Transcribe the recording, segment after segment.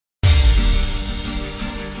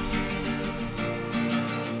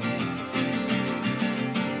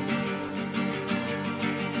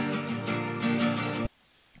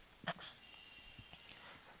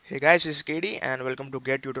Hey guys, this is KD and welcome to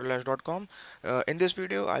gettutorials.com. In this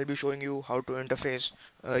video, I'll be showing you how to interface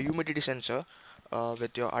a humidity sensor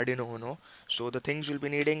with your Arduino Uno. So the things you'll be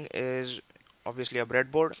needing is obviously a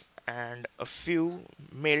breadboard and a few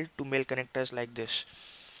male-to-male connectors like this.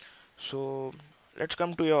 So let's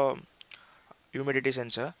come to your humidity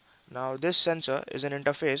sensor. Now this sensor is in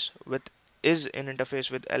interface with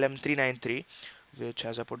LM393, which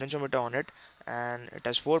has a potentiometer on it, and it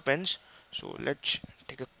has 4 pins. So let's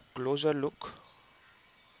take a closer look.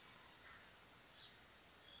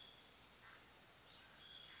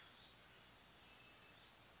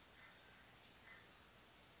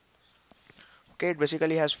 Okay, it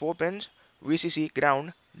basically has 4 pins: VCC,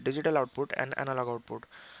 ground, digital output, and analog output.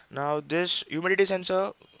 Now this humidity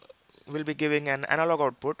sensor will be giving an analog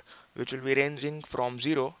output which will be ranging from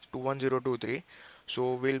 0 to 1023.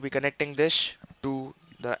 So we'll be connecting this to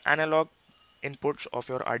the analog inputs of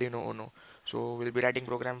your Arduino Uno. So we'll be writing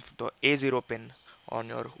program for the A0 pin on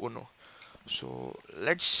your Uno. So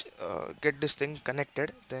let's get this thing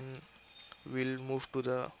connected, then we'll move to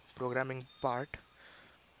the programming part.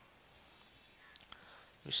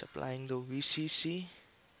 We're supplying the VCC,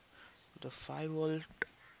 the 5 volt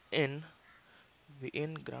in,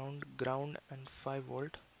 ground and 5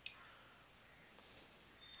 volt.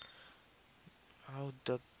 Now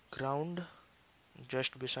the ground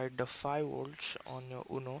just beside the 5 volts on your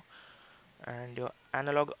Uno, and your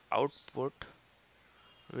analog output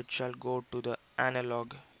which shall go to the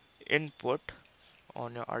analog input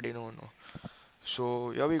on your Arduino Uno. So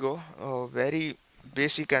here we go, a very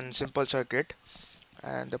basic and simple circuit,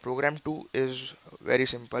 and the program too is very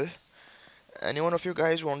simple. Any one of you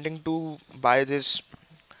guys wanting to buy this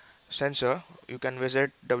sensor, you can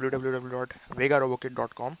visit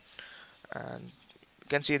www.vegarobokit.com, and you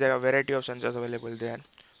can see there are a variety of sensors available there.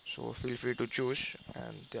 So feel free to choose,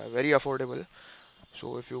 and they are very affordable.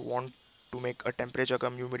 So if you want to make a temperature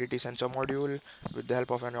cum humidity sensor module with the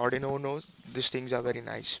help of an Arduino Uno, these things are very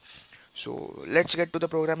nice. So let's get to the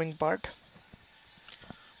programming part.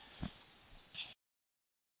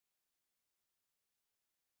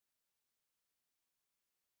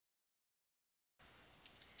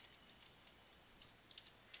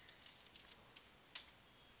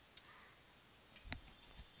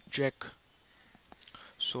 Check.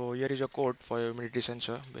 So here is a code for your humidity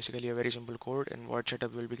sensor. Basically a very simple code. In void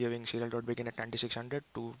setup we'll be giving Serial.begin at 9600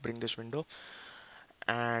 to bring this window,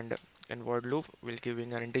 and in void loop we'll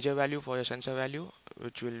giving an integer value for your sensor value,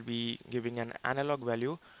 which will be giving an analog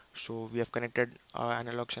value. So we have connected our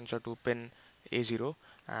analog sensor to pin A0,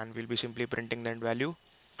 and we'll be simply printing that value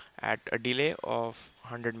at a delay of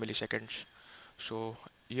 100 milliseconds. So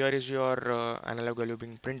here is your analog value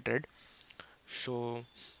being printed. So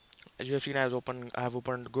as you have seen, I have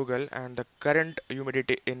opened Google, and the current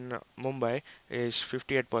humidity in Mumbai is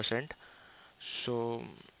 58%. So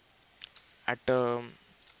at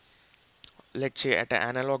let's say at an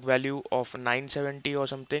analog value of 970 or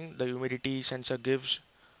something, the humidity sensor gives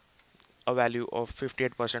a value of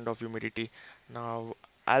 58% of humidity. Now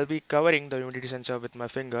I'll be covering the humidity sensor with my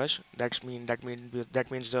fingers. That means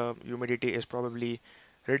the humidity is probably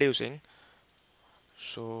reducing.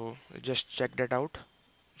 So just check that out.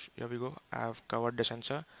 Here we go. I have covered the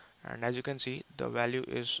sensor, and as you can see, the value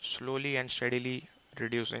is slowly and steadily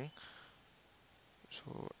reducing.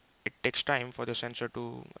 So it takes time for the sensor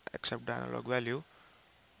to accept the analog value.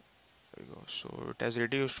 There we go. So it has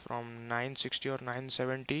reduced from 960 or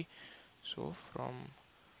 970, so from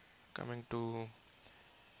coming to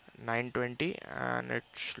 920, and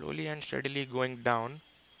it's slowly and steadily going down.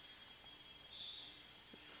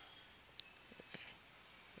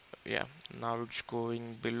 Yeah, now it's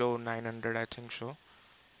going below 900, I think so.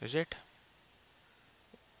 Is it?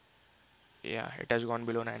 Yeah, it has gone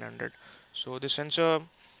below 900. So the sensor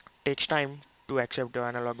takes time to accept the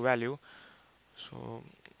analog value. So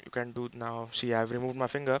you can do now. See, I've removed my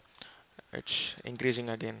finger, it's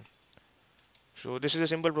increasing again. So this is a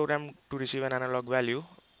simple program to receive an analog value.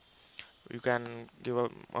 You can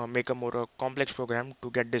make a more complex program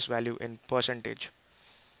to get this value in percentage.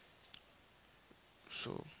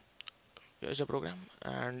 So here's a program,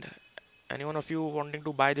 and any one of you wanting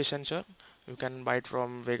to buy this sensor, you can buy it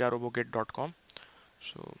from vegarobokit.com.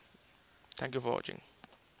 So thank you for watching.